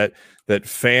with that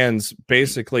fans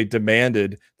basically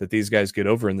demanded that these guys get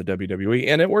over in the WWE,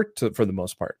 and it worked for the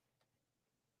most part.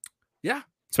 Yeah.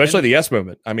 Especially the Yes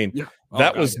Movement. I mean,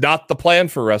 that was not the plan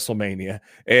for WrestleMania,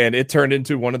 and it turned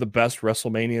into one of the best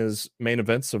WrestleMania's main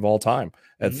events of all time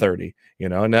at 30.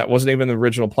 And that wasn't even the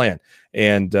original plan.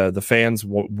 And the fans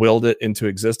willed it into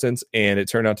existence, and it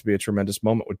turned out to be a tremendous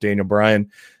moment with Daniel Bryan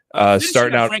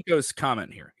starting out. Franco's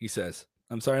comment here. He says,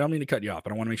 "I'm sorry, I don't mean to cut you off,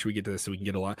 but I want to make sure we get to this so we can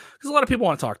get because a lot of people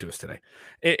want to talk to us today.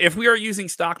 If we are using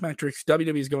stock metrics,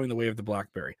 WWE is going the way of the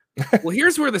BlackBerry. Well,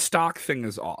 here's where the stock thing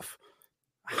is off.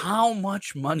 How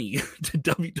much money did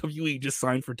WWE just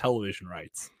sign for television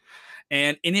rights?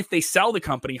 And if they sell the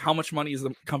company, how much money is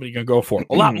the company going to go for?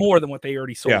 A lot more than what they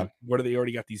already sold. Yeah. What do they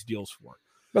already got these deals for?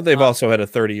 But they've also had a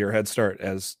 30-year head start,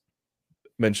 as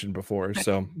mentioned before.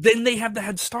 So then they have the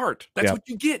head start. That's what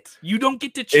you get. You don't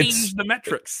get to change the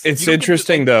metrics. It's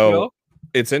interesting, though.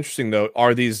 It's interesting, though.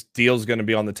 Are these deals going to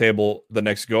be on the table the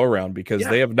next go around? Because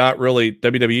they have not really.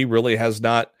 WWE really has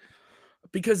not.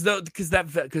 Because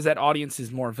that audience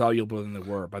is more valuable than they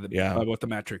were by what the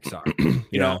metrics are.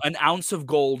 An ounce of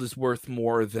gold is worth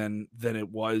more than it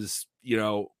was.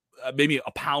 Maybe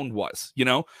a pound was.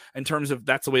 In terms of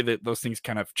that's the way that those things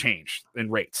kind of change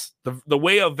in rates. The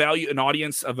way of value an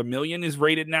audience of 1 million is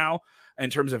rated now in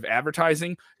terms of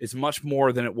advertising is much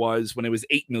more than it was when it was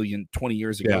 8 million 20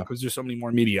 years ago because there's so many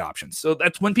more media options. So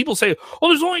that's when people say, "Oh,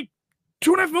 there's only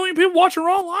 2.5 million people watching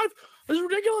Raw live. This is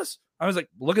ridiculous." I was like,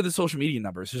 look at the social media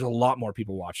numbers. There's a lot more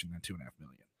people watching than 2.5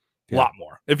 million. A lot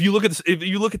more. If you look at this, if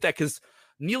you look at that, because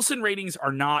Nielsen ratings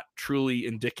are not truly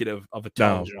indicative of a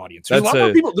television audience. There's a lot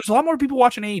more people. There's a lot more people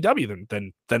watching AEW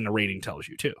than the rating tells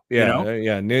you too.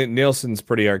 Nielsen's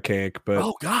pretty archaic, but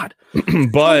oh god,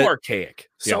 but so archaic.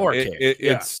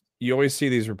 It's you always see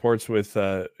these reports with.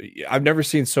 I've never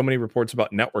seen so many reports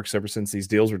about networks ever since these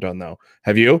deals were done, though.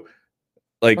 Have you?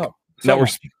 Like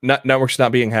networks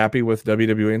not being happy with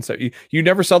WWE and stuff. You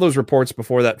never saw those reports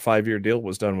before that 5-year deal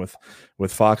was done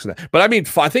with Fox and that. But I mean,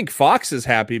 I think Fox is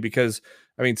happy because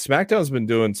I mean SmackDown's been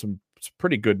doing some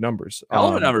pretty good numbers.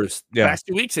 Hell of numbers. Last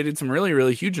 2 weeks, they did some really,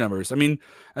 really huge numbers. I mean,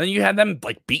 and then you had them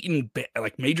like beating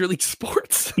like Major League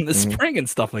Sports in the spring and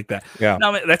stuff like that. Yeah.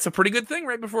 Now, that's a pretty good thing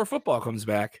right before football comes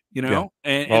back, you know?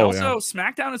 Yeah. And also,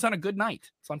 SmackDown is on a good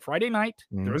night. It's on Friday night.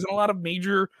 There isn't a lot of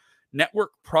major network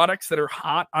products that are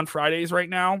hot on Fridays right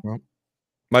now.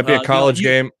 Might be a college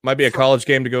game. Might be a college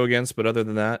game to go against, but other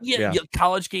than that, yeah,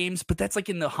 college games. But that's like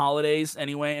in the holidays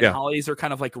anyway. And holidays are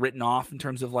kind of like written off in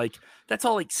terms of like that's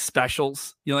all like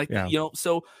specials. You know,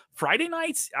 so Friday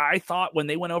nights. I thought when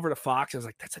they went over to Fox, I was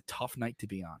like, that's a tough night to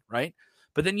be on, right?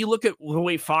 But then you look at the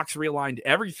way Fox realigned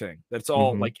everything. That's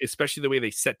all like, especially the way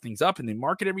they set things up and they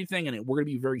market everything. And we're going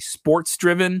to be very sports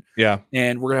driven. Yeah.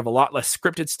 And we're going to have a lot less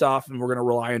scripted stuff. And we're going to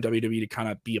rely on WWE to kind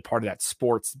of be a part of that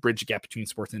sports bridge gap between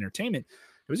sports and entertainment.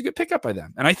 It was a good pickup by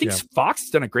them. And I think Fox has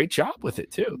done a great job with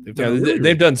it too.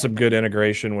 They've done some good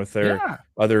integration with their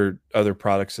other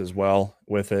products as well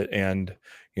with it. And,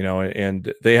 you know,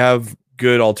 and they have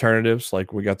good alternatives.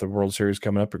 Like we got the World Series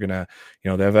coming up. We're going to,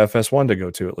 you know, they have FS1 to go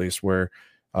to at least where,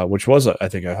 which was, I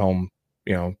think, a home,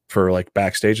 you know, for like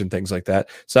backstage and things like that.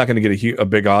 It's not going to get a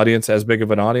big audience, as big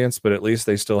of an audience, but at least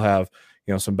they still have,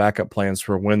 you know, some backup plans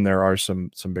for when there are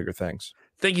some bigger things.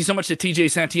 Thank you so much to TJ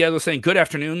Santiago saying, good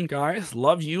afternoon, guys.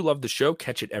 Love you. Love the show.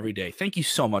 Catch it every day. Thank you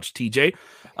so much, TJ.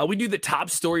 We do the top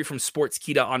story from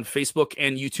Sportskeeda on Facebook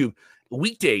and YouTube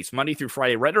weekdays, Monday through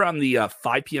Friday, right around the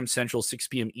 5 p.m. Central, 6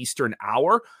 p.m. Eastern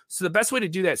hour. So the best way to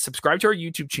do that, subscribe to our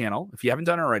YouTube channel. If you haven't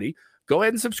done it already, go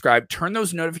ahead and subscribe. Turn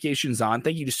those notifications on.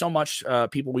 Thank you so much,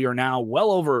 people. We are now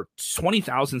well over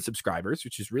 20,000 subscribers,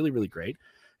 which is really, really great.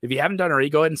 If you haven't done it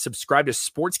already, go ahead and subscribe to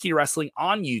Sportskeeda Wrestling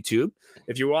on YouTube.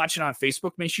 If you're watching on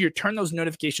Facebook, make sure you turn those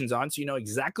notifications on so you know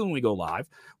exactly when we go live.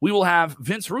 We will have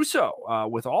Vince Russo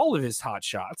with all of his hot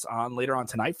shots on later on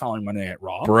tonight following Monday Night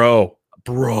Raw. Bro.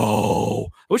 I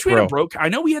wish we had a bro. I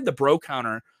know we had the bro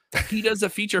counter. He does a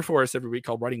feature for us every week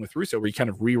called Writing with Russo where he kind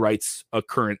of rewrites a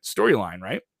current storyline,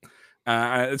 right?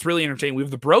 It's really entertaining. We have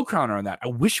the bro counter on that. I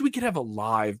wish we could have a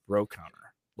live bro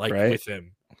counter with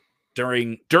him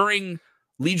during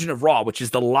Legion of Raw, which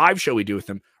is the live show we do with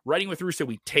him. Writing with Russo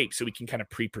we tape so we can kind of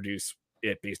pre-produce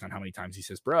it based on how many times he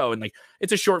says bro, and like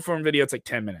it's a short form video. It's like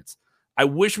 10 minutes. I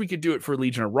wish we could do it for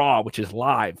Legion of Raw, which is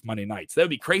live Monday nights. That would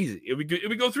be crazy. It would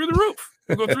go through the roof.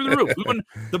 It would go through the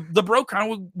roof. The bro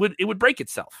counter would break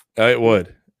itself. It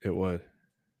would.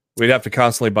 We'd have to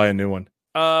constantly buy a new one.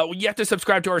 You have to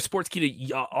subscribe to our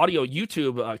Sportskeeda audio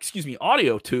YouTube.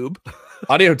 Audio tube.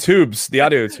 Audio tubes. The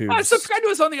audio tubes. Subscribe to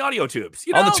us on the audio tubes.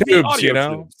 On the tubes, you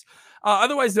know. Tubes.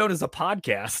 Otherwise known as a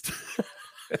podcast.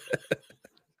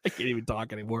 I can't even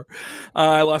talk anymore.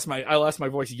 I lost my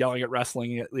voice yelling at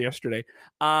wrestling yesterday.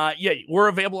 We're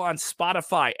available on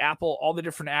Spotify, Apple, all the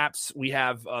different apps. We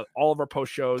have all of our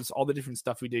post shows, all the different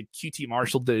stuff we did. QT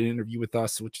Marshall did an interview with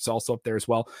us, which is also up there as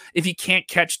well. If you can't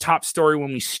catch Top Story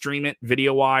when we stream it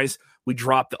video wise, we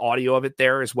drop the audio of it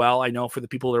there as well. I know for the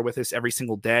people that are with us every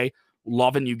single day,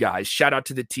 loving you guys. Shout out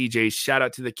to the TJs, shout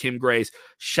out to the Kim Grays,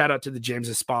 shout out to the James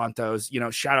Espontos,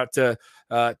 shout out to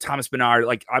Thomas Bernard.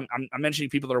 Like I'm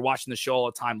mentioning people that are watching the show all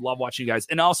the time. Love watching you guys.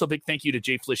 And also big thank you to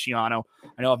Jay Feliciano.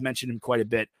 I know I've mentioned him quite a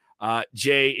bit.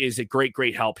 Jay is a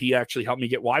great help. He actually helped me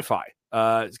get Wi-Fi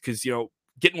because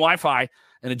getting Wi-Fi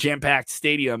in a jam-packed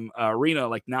stadium arena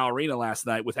like Now Arena last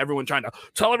night with everyone trying to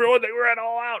tell everyone they were at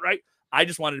All Out, right? I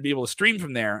just wanted to be able to stream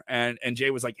from there. And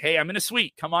Jay was like, hey, I'm in a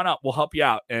suite. Come on up. We'll help you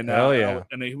out. And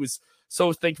and he was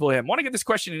so thankful to him. I want to get this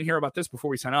question in here about this before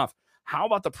we sign off. How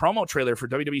about the promo trailer for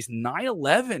WWE's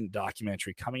 9/11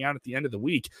 documentary coming out at the end of the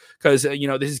week? Because, this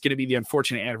is going to be the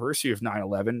unfortunate anniversary of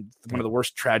 9/11, one of the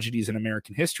worst tragedies in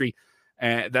American history.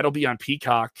 That'll be on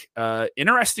Peacock.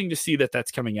 Interesting to see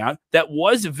that's coming out. That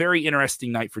was a very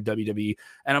interesting night for WWE,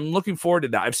 and I'm looking forward to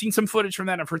that. I've seen some footage from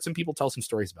that. I've heard some people tell some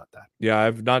stories about that. Yeah,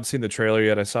 I've not seen the trailer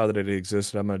yet. I saw that it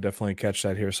existed. I'm going to definitely catch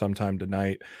that here sometime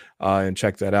tonight and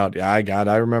check that out. Yeah,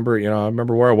 I remember, I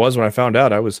remember where I was when I found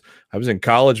out. I was in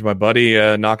college. My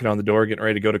buddy knocking on the door, getting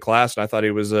ready to go to class, and I thought he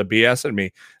was BSing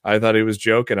me. I thought he was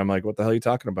joking. I'm like, what the hell are you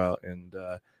talking about? And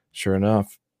sure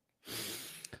enough.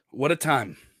 What a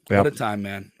time. Yep. What a time,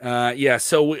 man.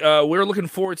 So we're looking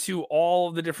forward to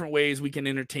all the different ways we can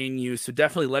entertain you. So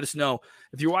definitely let us know.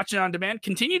 If you're watching on demand,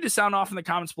 continue to sound off in the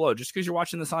comments below. Just because you're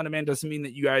watching this on demand doesn't mean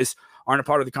that you guys aren't a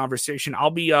part of the conversation.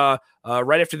 I'll be right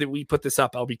after we put this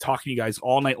up, I'll be talking to you guys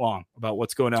all night long about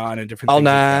what's going on and different all things.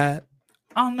 Night.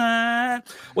 on that.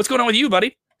 What's going on with you,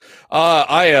 buddy?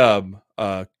 I am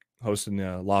hosting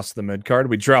Lost in the Mid Card.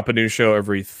 We drop a new show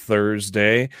every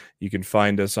Thursday. You can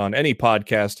find us on any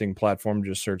podcasting platform.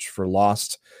 Just search for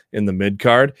Lost in the Mid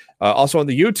Card. Also on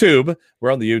the YouTube.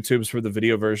 We're on the YouTubes for the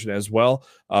video version as well.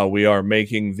 We are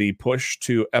making the push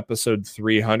to episode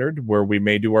 300, where we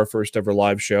may do our first ever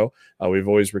live show. We've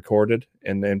always recorded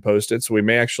and posted, so we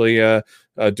may actually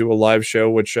do a live show,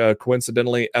 which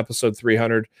coincidentally, episode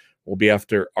 300 will be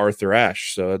after Arthur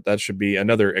Ashe. So that should be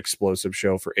another explosive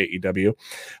show for AEW.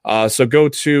 So go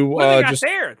to what do they got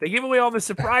there. They gave away all the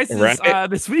surprises right?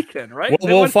 This weekend, right?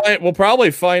 We'll probably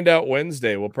find out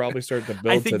Wednesday. We'll probably start to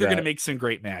build. I think they're going to make some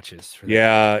great matches.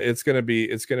 Yeah, it's going to be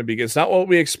good. It's not what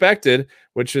we expected,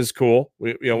 which is cool.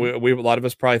 We a lot of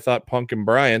us probably thought Punk and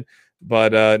Bryan,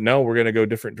 but no, we're going to go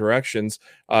different directions.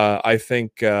 I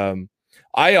think.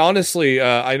 I honestly,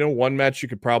 I know one match you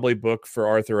could probably book for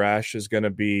Arthur Ashe is going to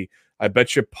be, I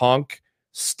bet you Punk,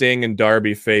 Sting, and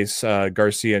Darby face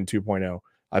Garcia in 2.0.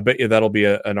 I bet you that'll be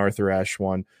an Arthur Ashe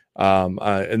one.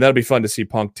 And that'll be fun to see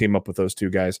Punk team up with those two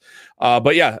guys.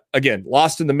 But yeah, again,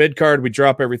 Lost in the Mid Card. We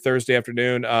drop every Thursday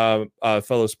afternoon.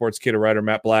 Fellow Sportskeeda writer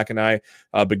Matt Black and I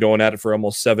been going at it for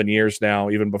almost 7 years now.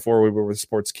 Even before we were with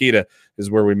Sportskeeda is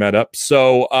where we met up.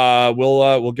 So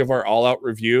we'll give our All Out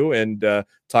review and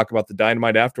talk about the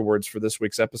Dynamite afterwards for this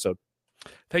week's episode.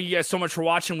 Thank you guys so much for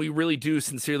watching. We really do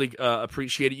sincerely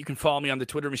appreciate it. You can follow me on the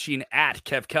Twitter machine at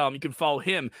Kev Kelm. You can follow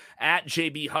him at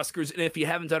JB Huskers. And if you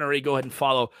haven't done already, go ahead and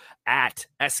follow at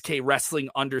SK Wrestling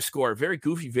 _. Very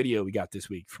goofy video we got this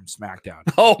week from SmackDown.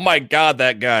 Oh my God,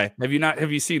 that guy. Have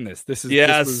you seen this?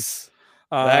 Yes. This was,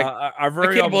 I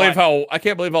can't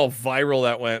believe how viral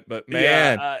that went, but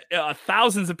man,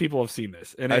 thousands of people have seen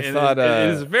this, and it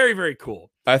is very, very cool.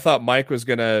 I thought Mike was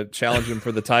gonna challenge him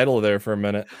for the title there for a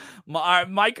minute.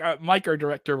 Mike, our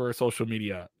director of our social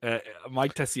media,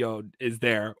 Mike Tessio, is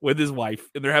there with his wife,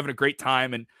 and they're having a great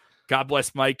time. And God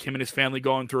bless Mike, him and his family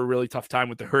going through a really tough time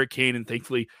with the hurricane, and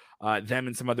thankfully, them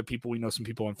and some other people, we know some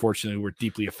people unfortunately were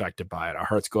deeply affected by it. Our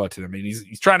hearts go out to them, and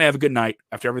he's trying to have a good night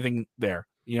after everything there.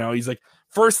 You know, he's like,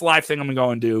 first live thing I'm going to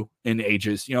go and do in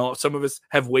ages. You know, some of us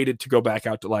have waited to go back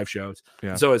out to live shows.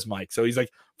 Yeah. So is Mike. So he's like,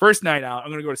 first night out,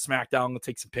 I'm going to go to SmackDown. I'm going to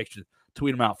take some pictures,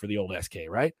 tweet them out for the old SK,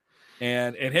 right?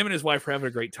 And him and his wife are having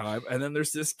a great time. And then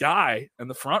there's this guy in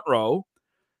the front row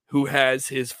who has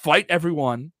his Fight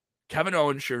Everyone Kevin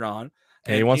Owens shirt on.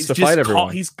 And he wants to fight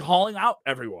everyone. He's calling out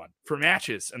everyone for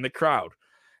matches and the crowd.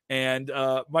 And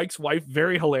Mike's wife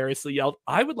very hilariously yelled,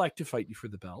 "I would like to fight you for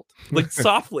the belt." Like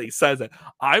softly says it.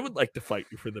 "I would like to fight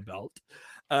you for the belt."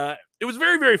 It was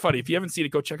very, very funny. If you haven't seen it,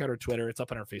 go check out our Twitter. It's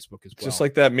up on our Facebook as well. Just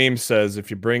like that meme says, if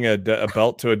you bring a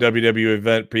belt to a WWE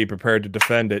event, be prepared to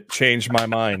defend it. Change my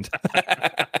mind.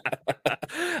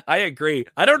 I agree.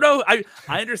 I don't know. I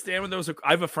understand when those are,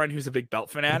 I have a friend who's a big belt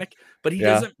fanatic, but he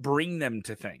doesn't bring them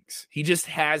to things. He just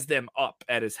has them up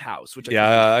at his house. Which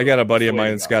I got a buddy of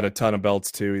mine that's got a ton of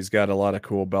belts too. He's got a lot of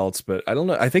cool belts, but I don't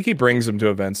know. I think he brings them to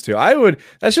events too.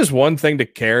 That's just one thing to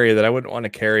carry that I wouldn't want to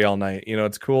carry all night. You know,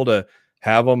 it's cool to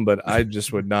have them, but I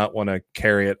just would not want to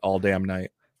carry it all damn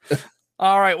night.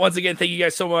 All right. Once again, thank you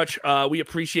guys so much. We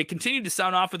appreciate. Continue to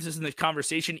sound off with us in this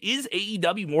conversation. Is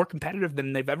AEW more competitive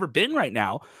than they've ever been right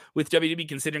now with WWE,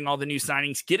 considering all the new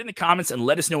signings? Get in the comments and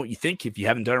let us know what you think. If you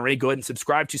haven't done already, go ahead and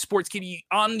subscribe to Sportskeeda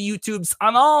on the YouTubes,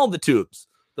 on all the tubes,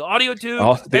 the audio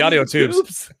tubes, the audio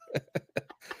tubes,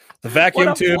 the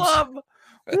vacuum tubes.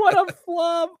 What a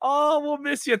flub. Oh, we'll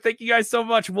miss you. Thank you guys so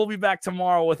much. We'll be back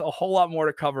tomorrow with a whole lot more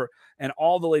to cover and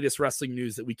all the latest wrestling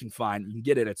news that we can find. You can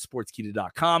get it at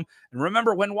sportskeeda.com. And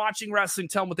remember, when watching wrestling,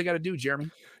 tell them what they got to do,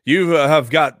 Jeremy. You have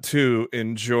got to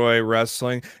enjoy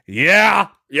wrestling. Yeah.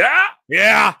 Yeah.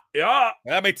 Yeah. Yeah.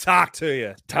 Let me talk to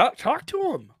you. Talk to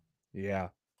them. Yeah.